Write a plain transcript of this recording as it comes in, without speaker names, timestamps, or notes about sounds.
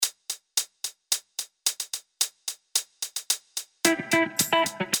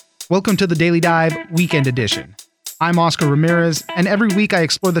Welcome to the Daily Dive Weekend Edition. I'm Oscar Ramirez, and every week I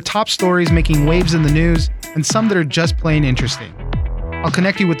explore the top stories making waves in the news and some that are just plain interesting. I'll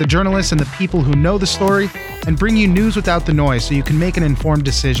connect you with the journalists and the people who know the story and bring you news without the noise so you can make an informed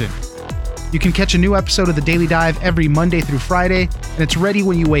decision. You can catch a new episode of the Daily Dive every Monday through Friday, and it's ready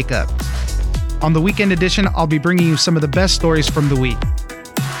when you wake up. On the Weekend Edition, I'll be bringing you some of the best stories from the week.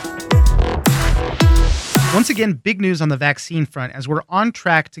 Once again, big news on the vaccine front as we're on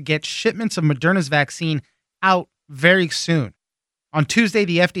track to get shipments of Moderna's vaccine out very soon. On Tuesday,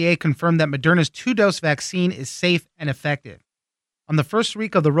 the FDA confirmed that Moderna's 2-dose vaccine is safe and effective. On the first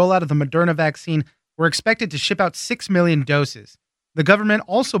week of the rollout of the Moderna vaccine, we're expected to ship out 6 million doses. The government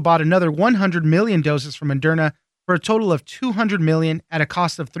also bought another 100 million doses from Moderna for a total of 200 million at a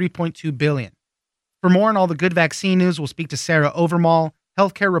cost of $3.2 billion. For more on all the good vaccine news, we'll speak to Sarah Overmall,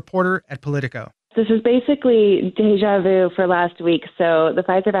 healthcare reporter at Politico. This is basically deja vu for last week. So the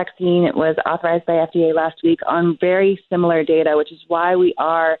Pfizer vaccine was authorized by FDA last week on very similar data, which is why we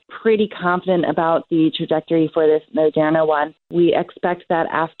are pretty confident about the trajectory for this Moderna one. We expect that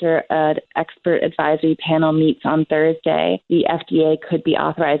after an expert advisory panel meets on Thursday, the FDA could be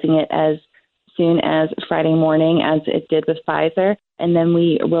authorizing it as soon as Friday morning, as it did with Pfizer. And then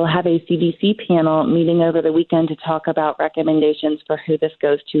we will have a CDC panel meeting over the weekend to talk about recommendations for who this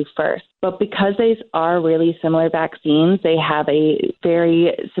goes to first. But because these are really similar vaccines, they have a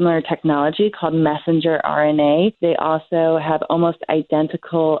very similar technology called messenger RNA. They also have almost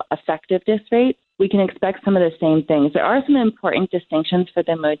identical effectiveness rates. We can expect some of the same things. There are some important distinctions for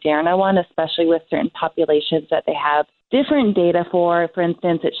the Moderna one, especially with certain populations that they have different data for. For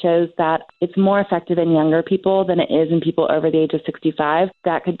instance, it shows that it's more effective in younger people than it is in people over the age of 65.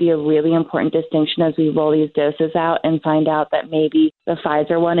 That could be a really important distinction as we roll these doses out and find out that maybe the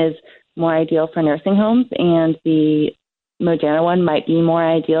Pfizer one is more ideal for nursing homes and the Moderna one might be more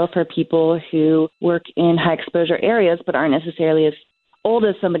ideal for people who work in high exposure areas but aren't necessarily as old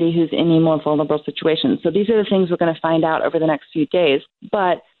as somebody who's in a more vulnerable situation. So these are the things we're going to find out over the next few days.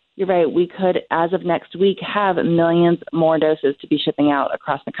 But you're right, we could, as of next week, have millions more doses to be shipping out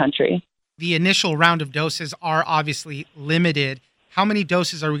across the country. The initial round of doses are obviously limited. How many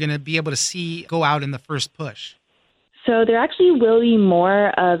doses are we going to be able to see go out in the first push? So there actually will be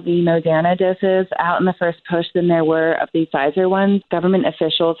more of the Moderna doses out in the first push than there were of the Pfizer ones. Government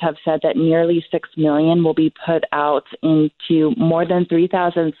officials have said that nearly 6 million will be put out into more than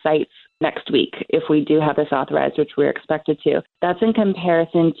 3,000 sites next week if we do have this authorized, which we're expected to. That's in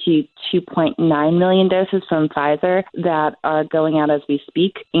comparison to 2.9 million doses from Pfizer that are going out as we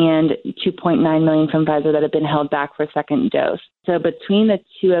speak and 2.9 million from Pfizer that have been held back for second dose. So between the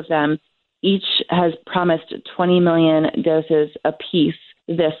two of them, each has promised 20 million doses apiece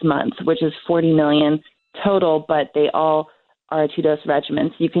this month, which is 40 million total, but they all are 2-dose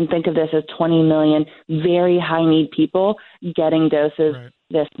regimens. You can think of this as 20 million very high-need people getting doses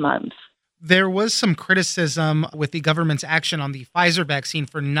this month. There was some criticism with the government's action on the Pfizer vaccine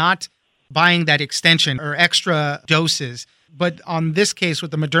for not buying that extension or extra doses. But on this case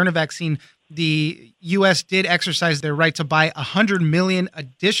with the Moderna vaccine, the U.S. did exercise their right to buy 100 million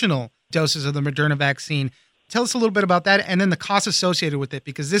additional doses of the Moderna vaccine. Tell us a little bit about that and then the costs associated with it,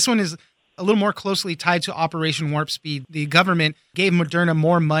 because this one is a little more closely tied to Operation Warp Speed. The government gave Moderna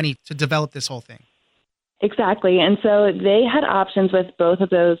more money to develop this whole thing. Exactly. And so they had options with both of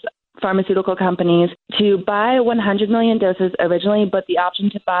those pharmaceutical companies to buy 100 million doses originally, but the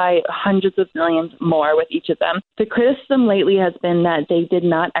option to buy hundreds of millions more with each of them. The criticism lately has been that they did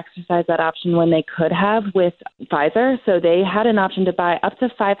not exercise that option when they could have with Pfizer. So they had an option to buy up to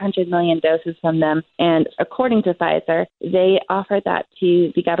 500 million doses from them. And according to Pfizer, they offered that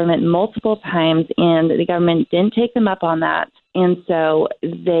to the government multiple times, and the government didn't take them up on that. And so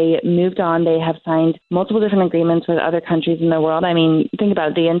they moved on. They have signed multiple different agreements with other countries in the world. I mean, think about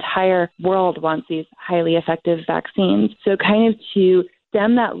it. The entire world wants these highly effective vaccines. So kind of to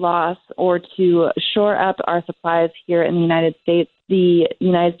stem that loss or to shore up our supplies here in the United States, the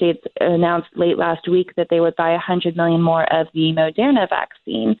United States announced late last week that they would buy 100 million more of the Moderna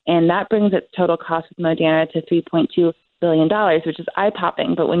vaccine. And that brings its total cost with Moderna to $3.2 billion, which is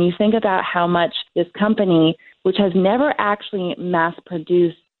eye-popping. But when you think about how much this company, which has never actually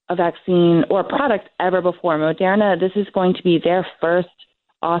mass-produced a vaccine or a product ever before, Moderna, this is going to be their first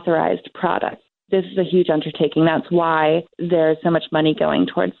authorized product. This is a huge undertaking. That's why there's so much money going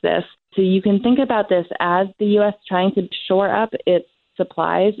towards this. So you can think about this as the U.S. trying to shore up its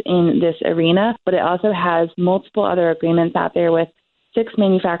supplies in this arena, but it also has multiple other agreements out there with 6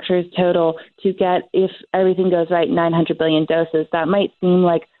 manufacturers total to get, if everything goes right, 900 billion doses. That might seem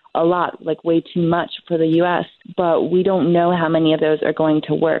like a lot, like way too much for the U.S., but we don't know how many of those are going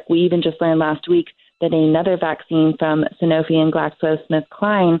to work. We even just learned last week that another vaccine from Sanofi and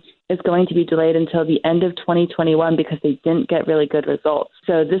GlaxoSmithKline is going to be delayed until the end of 2021 because they didn't get really good results.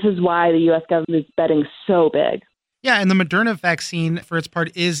 So this is why the U.S. government is betting so big. Yeah, and the Moderna vaccine, for its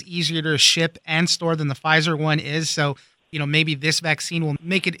part, is easier to ship and store than the Pfizer one is. So, maybe this vaccine will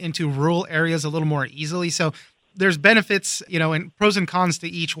make it into rural areas a little more easily. So there's benefits, and pros and cons to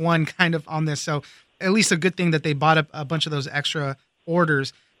each one kind of on this. So at least a good thing that they bought up a bunch of those extra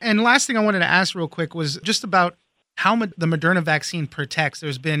orders. And last thing I wanted to ask real quick was just about how the Moderna vaccine protects.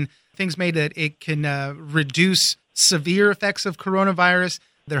 There's been things made that it can reduce severe effects of coronavirus.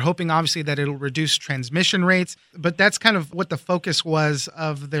 They're hoping, obviously, that it'll reduce transmission rates. But that's kind of what the focus was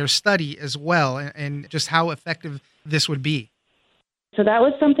of their study as well, and just how effective this would be. So that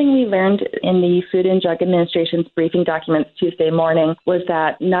was something we learned in the Food and Drug Administration's briefing documents Tuesday morning, was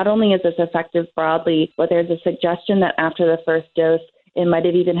that not only is this effective broadly, but there's a suggestion that after the first dose, it might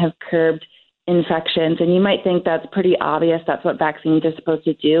have even have curbed infections. And you might think that's pretty obvious. That's what vaccines are supposed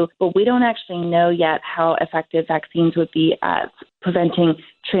to do. But we don't actually know yet how effective vaccines would be at preventing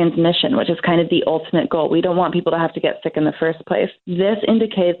transmission, which is kind of the ultimate goal. We don't want people to have to get sick in the first place. This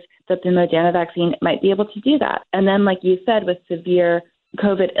indicates that the Moderna vaccine might be able to do that. And then, like you said, with severe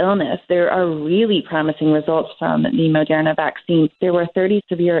COVID illness, there are really promising results from the Moderna vaccine. There were 30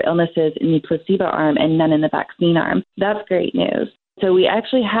 severe illnesses in the placebo arm and none in the vaccine arm. That's great news. So we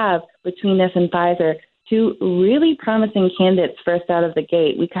actually have, between this and Pfizer, two really promising candidates first out of the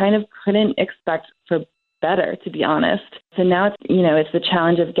gate. We kind of couldn't expect for better, to be honest. So now it's the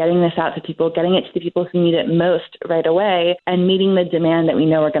challenge of getting this out to people, getting it to the people who need it most right away, and meeting the demand that we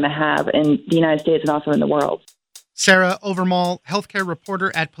know we're going to have in the United States and also in the world. Sarah Overmall, healthcare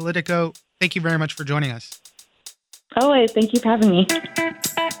reporter at Politico, thank you very much for joining us. Always. Thank you for having me.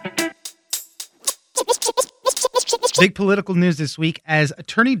 Big political news this week as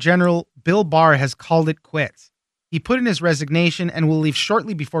Attorney General Bill Barr has called it quits. He put in his resignation and will leave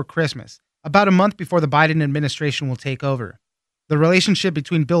shortly before Christmas, about a month before the Biden administration will take over. The relationship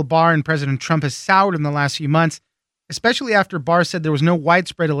between Bill Barr and President Trump has soured in the last few months, especially after Barr said there was no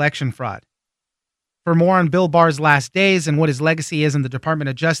widespread election fraud. For more on Bill Barr's last days and what his legacy is in the Department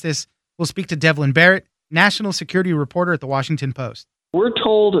of Justice, we'll speak to Devlin Barrett, national security reporter at The Washington Post. We're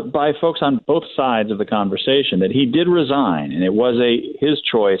told by folks on both sides of the conversation that he did resign, and it was his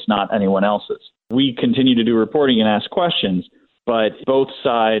choice, not anyone else's. We continue to do reporting and ask questions, but both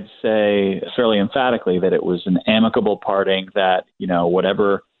sides say fairly emphatically that it was an amicable parting, that,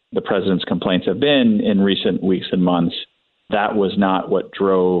 whatever the president's complaints have been in recent weeks and months, that was not what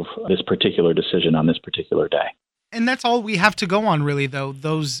drove this particular decision on this particular day. And that's all we have to go on, really, though,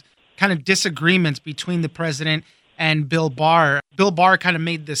 those kind of disagreements between the president and Bill Barr. Bill Barr kind of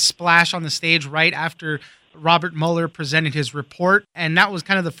made this splash on the stage right after Robert Mueller presented his report. And that was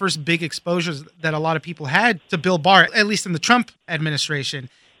kind of the first big exposures that a lot of people had to Bill Barr, at least in the Trump administration.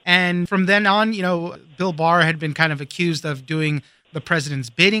 And from then on, Bill Barr had been kind of accused of doing the president's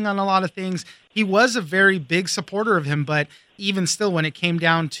bidding on a lot of things. He was a very big supporter of him, but even still, when it came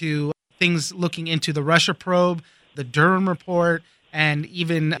down to things looking into the Russia probe, the Durham report, and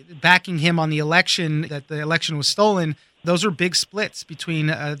even backing him on the election, that the election was stolen, those are big splits between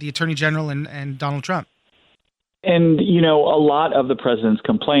the Attorney General and Donald Trump. And, a lot of the president's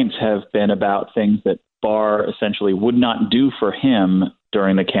complaints have been about things that Barr essentially would not do for him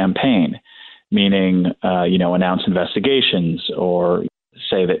during the campaign, meaning, announce investigations or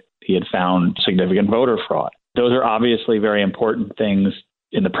say that he had found significant voter fraud. Those are obviously very important things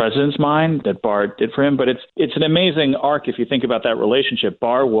in the president's mind that Barr did for him. But it's an amazing arc if you think about that relationship.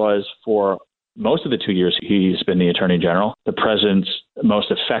 Barr was, for most of the 2 years he's been the attorney general, the president's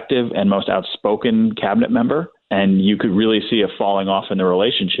most effective and most outspoken cabinet member. And you could really see a falling off in the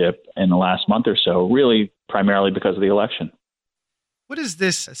relationship in the last month or so, really primarily because of the election. What does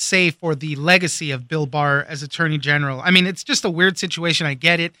this say for the legacy of Bill Barr as Attorney General? I mean, it's just a weird situation. I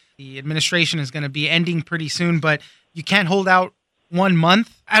get it. The administration is going to be ending pretty soon, but you can't hold out 1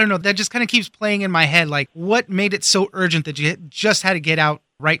 month. I don't know. That just kind of keeps playing in my head. Like, what made it so urgent that you just had to get out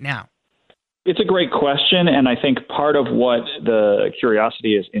right now? It's a great question. And I think part of what the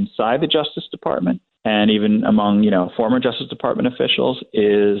curiosity is inside the Justice Department and even among, former Justice Department officials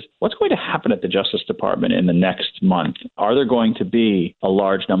is what's going to happen at the Justice Department in the next month? Are there going to be a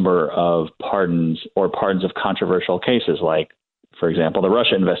large number of pardons or pardons of controversial cases like, for example, the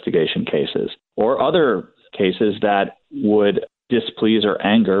Russia investigation cases or other cases that would displease or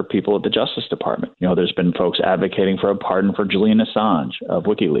anger people at the Justice Department? There's been folks advocating for a pardon for Julian Assange of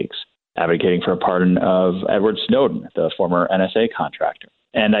WikiLeaks, advocating for a pardon of Edward Snowden, the former NSA contractor.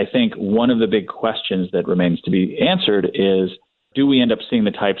 And I think one of the big questions that remains to be answered is, do we end up seeing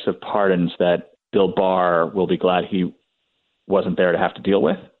the types of pardons that Bill Barr will be glad he wasn't there to have to deal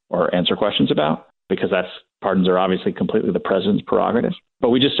with or answer questions about? Because pardons are obviously completely the president's prerogative. But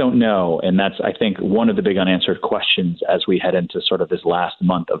we just don't know. And that's, I think, one of the big unanswered questions as we head into sort of this last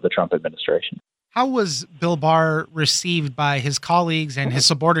month of the Trump administration. How was Bill Barr received by his colleagues and his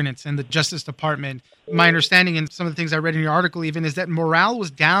subordinates in the Justice Department? My understanding, and some of the things I read in your article even, is that morale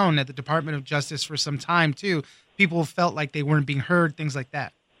was down at the Department of Justice for some time, too. People felt like they weren't being heard, things like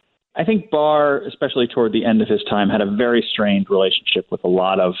that. I think Barr, especially toward the end of his time, had a very strained relationship with a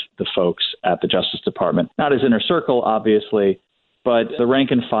lot of the folks at the Justice Department. Not his inner circle, obviously, but the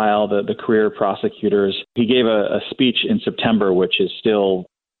rank and file, the career prosecutors. He gave a speech in September, which is still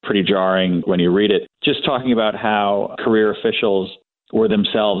pretty jarring when you read it, just talking about how career officials were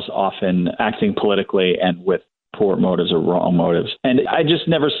themselves often acting politically and with poor motives or wrong motives. And I just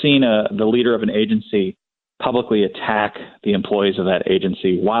never seen the leader of an agency publicly attack the employees of that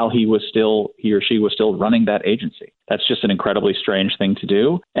agency while he or she was still running that agency. That's just an incredibly strange thing to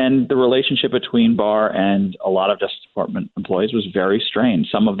do. And the relationship between Barr and a lot of Justice Department employees was very strained.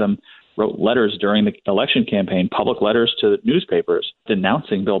 Some of them wrote letters during the election campaign, public letters to newspapers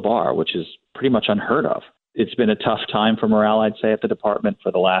denouncing Bill Barr, which is pretty much unheard of. It's been a tough time for morale, I'd say, at the department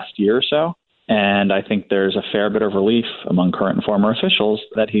for the last year or so. And I think there's a fair bit of relief among current and former officials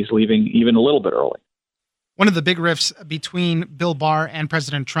that he's leaving even a little bit early. One of the big rifts between Bill Barr and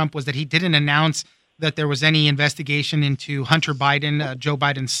President Trump was that he didn't announce that there was any investigation into Hunter Biden, Joe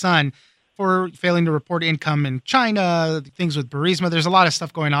Biden's son, for failing to report income in China, things with Burisma. There's a lot of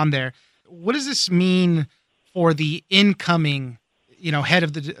stuff going on there. What does this mean for the incoming, head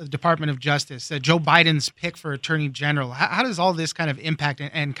of the Department of Justice, Joe Biden's pick for Attorney General? How does all this kind of impact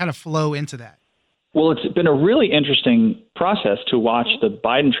and kind of flow into that? Well, it's been a really interesting process to watch the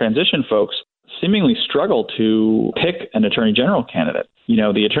Biden transition folks seemingly struggle to pick an Attorney General candidate.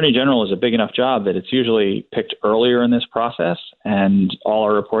 The Attorney General is a big enough job that it's usually picked earlier in this process, and all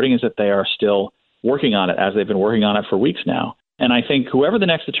our reporting is that they are still working on it, as they've been working on it for weeks now. And I think whoever the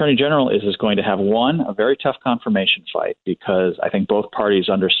next Attorney General is going to have, a very tough confirmation fight, because I think both parties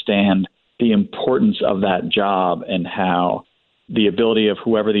understand the importance of that job and how the ability of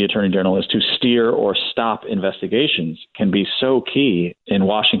whoever the Attorney General is to steer or stop investigations can be so key in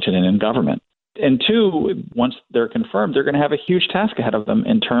Washington and in government. And two, once they're confirmed, they're going to have a huge task ahead of them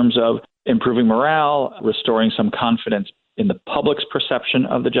in terms of improving morale, restoring some confidence in the public's perception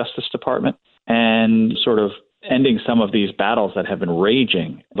of the Justice Department, and sort of ending some of these battles that have been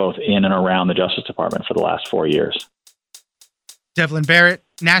raging both in and around the Justice Department for the last 4 years. Devlin Barrett,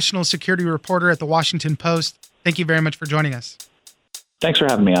 national security reporter at The Washington Post. Thank you very much for joining us. Thanks for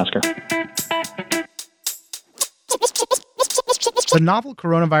having me, Oscar. The novel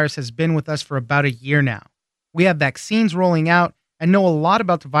coronavirus has been with us for about a year now. We have vaccines rolling out and know a lot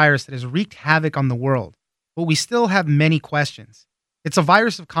about the virus that has wreaked havoc on the world, but we still have many questions. It's a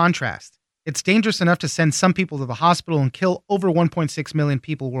virus of contrast. It's dangerous enough to send some people to the hospital and kill over 1.6 million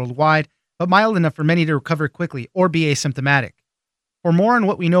people worldwide, but mild enough for many to recover quickly or be asymptomatic. For more on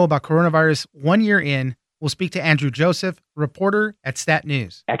what we know about coronavirus 1 year in, we'll speak to Andrew Joseph, reporter at Stat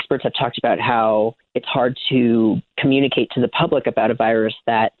News. Experts have talked about how it's hard to communicate to the public about a virus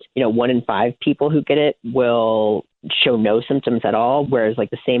that, 1 in 5 people who get it will show no symptoms at all, whereas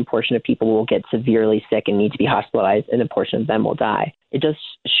the same portion of people will get severely sick and need to be hospitalized, and a portion of them will die. It does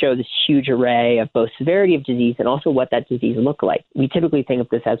show this huge array of both severity of disease and also what that disease look like. We typically think of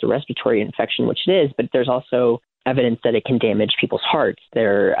this as a respiratory infection, which it is, but there's also evidence that it can damage people's hearts,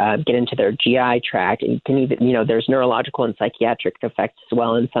 get into their GI tract. It can even, there's neurological and psychiatric effects as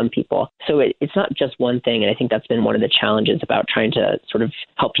well in some people. So it's not just one thing. And I think that's been one of the challenges about trying to sort of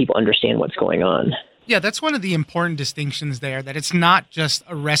help people understand what's going on. Yeah, that's one of the important distinctions there, that it's not just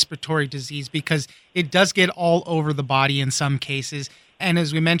a respiratory disease, because it does get all over the body in some cases. And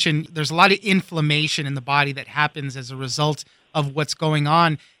as we mentioned, there's a lot of inflammation in the body that happens as a result of what's going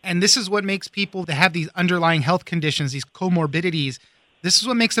on. And this is what makes people that have these underlying health conditions, these comorbidities, this is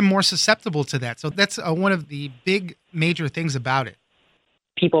what makes them more susceptible to that. So that's one of the big major things about it.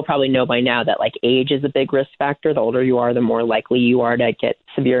 People probably know by now that age is a big risk factor. The older you are, the more likely you are to get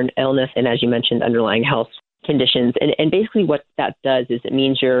severe illness. And as you mentioned, underlying health conditions. And basically what that does is it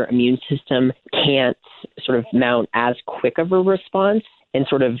means your immune system can't sort of mount as quick of a response. And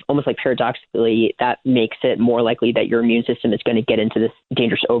sort of almost paradoxically, that makes it more likely that your immune system is going to get into this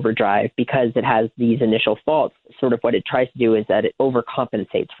dangerous overdrive because it has these initial faults. Sort of what it tries to do is that it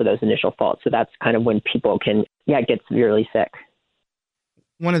overcompensates for those initial faults. So that's kind of when people can, get severely sick.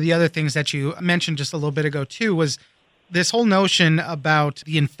 One of the other things that you mentioned just a little bit ago, too, was This whole notion about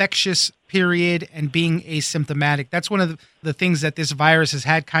the infectious period and being asymptomatic, that's one of the things that this virus has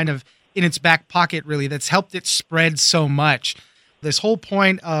had kind of in its back pocket, really, that's helped it spread so much. This whole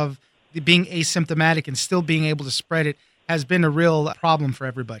point of being asymptomatic and still being able to spread it has been a real problem for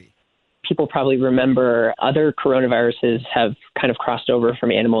everybody. People probably remember other coronaviruses have kind of crossed over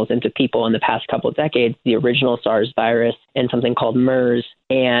from animals into people in the past couple of decades, the original SARS virus and something called MERS.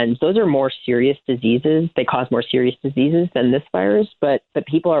 And those are more serious diseases. They cause more serious diseases than this virus, but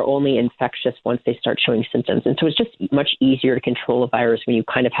people are only infectious once they start showing symptoms. And so it's just much easier to control a virus when you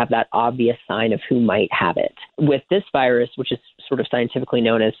kind of have that obvious sign of who might have it. With this virus, which is sort of scientifically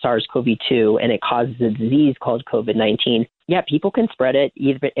known as SARS-CoV-2, and it causes a disease called COVID-19, yeah, people can spread it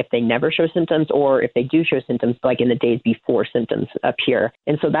even if they never show symptoms or if they do show symptoms, like in the days before symptoms appear.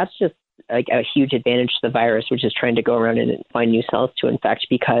 And so that's just like a huge advantage to the virus, which is trying to go around and find new cells to infect,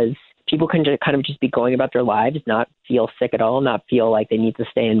 because people can just kind of just be going about their lives, not feel sick at all, not feel like they need to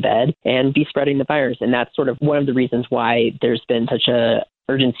stay in bed, and be spreading the virus. And that's sort of one of the reasons why there's been such a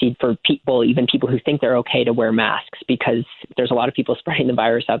urgency for people, even people who think they're okay, to wear masks, because there's a lot of people spreading the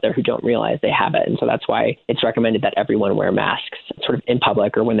virus out there who don't realize they have it. And so that's why it's recommended that everyone wear masks sort of in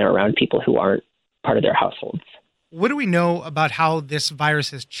public or when they're around people who aren't part of their households. What do we know about how this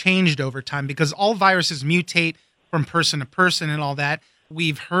virus has changed over time? Because all viruses mutate from person to person and all that.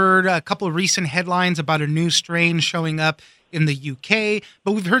 We've heard a couple of recent headlines about a new strain showing up in the UK,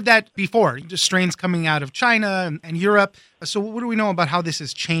 but we've heard that before, just strains coming out of China and Europe. So what do we know about how this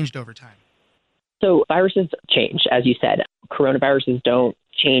has changed over time? So viruses change, as you said. Coronaviruses don't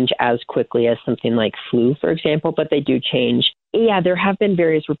change as quickly as something like flu, for example, but they do change. Yeah, there have been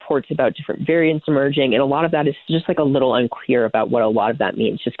various reports about different variants emerging, and a lot of that is just like a little unclear about what a lot of that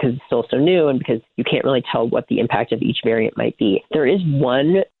means, just because it's still so new and because you can't really tell what the impact of each variant might be. There is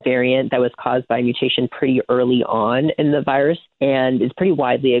one variant that was caused by mutation pretty early on in the virus, and is pretty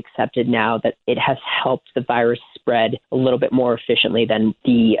widely accepted now that it has helped the virus spread a little bit more efficiently than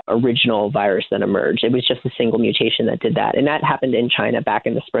the original virus that emerged. It was just a single mutation that did that, and that happened in China back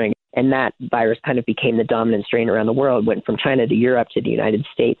in the spring. And that virus kind of became the dominant strain around the world, went from China to Europe to the United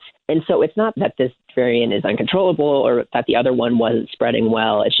States. And so it's not that this variant is uncontrollable or that the other one wasn't spreading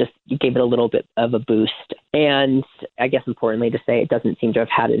well. It's just you gave it a little bit of a boost. And I guess importantly to say, it doesn't seem to have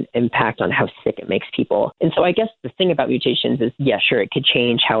had an impact on how sick it makes people. And so I guess the thing about mutations is, yeah, sure, it could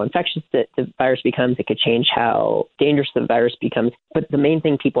change how infectious the virus becomes. It could change how dangerous the virus becomes. But the main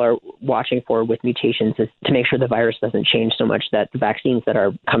thing people are watching for with mutations is to make sure the virus doesn't change so much that the vaccines that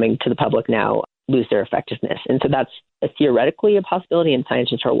are coming to the public now lose their effectiveness. And so that's theoretically a possibility, and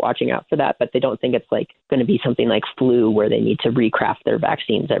scientists are watching out for that, but they don't think it's like going to be something like flu where they need to recraft their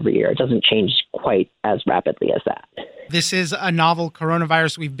vaccines every year. It doesn't change quite as rapidly as that. This is a novel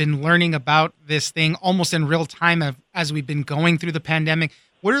coronavirus. We've been learning about this thing almost in real time as we've been going through the pandemic.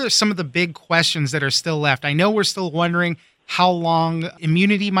 What are some of the big questions that are still left? I know we're still wondering how long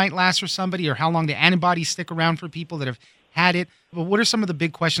immunity might last for somebody, or how long the antibodies stick around for people that have had it. But what are some of the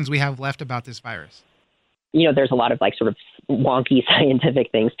big questions we have left about this virus? You know, there's a lot of like sort of wonky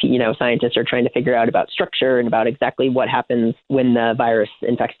scientific things. You know, scientists are trying to figure out about structure and about exactly what happens when the virus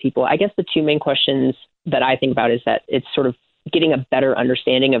infects people. I guess the two main questions that I think about is that it's sort of getting a better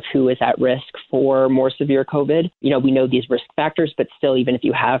understanding of who is at risk for more severe COVID. You know, we know these risk factors, but still, even if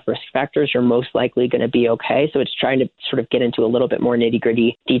you have risk factors, you're most likely going to be okay. So it's trying to sort of get into a little bit more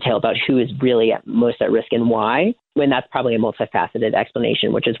nitty-gritty detail about who is really most at risk and why. When that's probably a multifaceted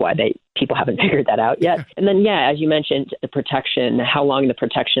explanation, which is why people haven't figured that out yet. And then, yeah, as you mentioned, the protection, how long the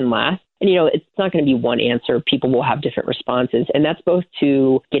protection lasts. And, you know, it's not going to be one answer. People will have different responses. And that's both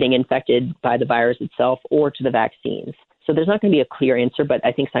to getting infected by the virus itself or to the vaccines. So there's not going to be a clear answer, but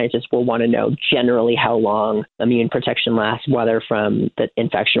I think scientists will want to know generally how long immune protection lasts, whether from the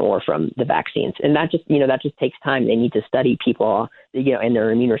infection or from the vaccines. And that just takes time. They need to study people, and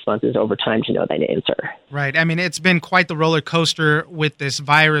their immune responses over time to know that answer. Right. I mean, it's been quite the roller coaster with this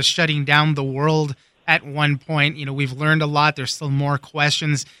virus shutting down the world at one point. You know, we've learned a lot. There's still more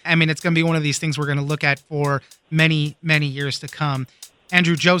questions. I mean, it's going to be one of these things we're going to look at for many, many years to come.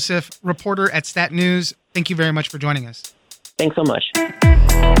 Andrew Joseph, reporter at Stat News, thank you very much for joining us. Thanks so much.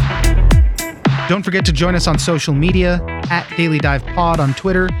 Don't forget to join us on social media at Daily Dive Pod on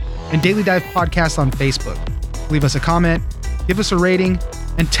Twitter and Daily Dive Podcast on Facebook. Leave us a comment, give us a rating,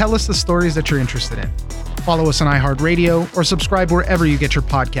 and tell us the stories that you're interested in. Follow us on iHeartRadio or subscribe wherever you get your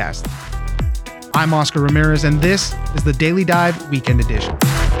podcast. I'm Oscar Ramirez, and this is the Daily Dive Weekend Edition.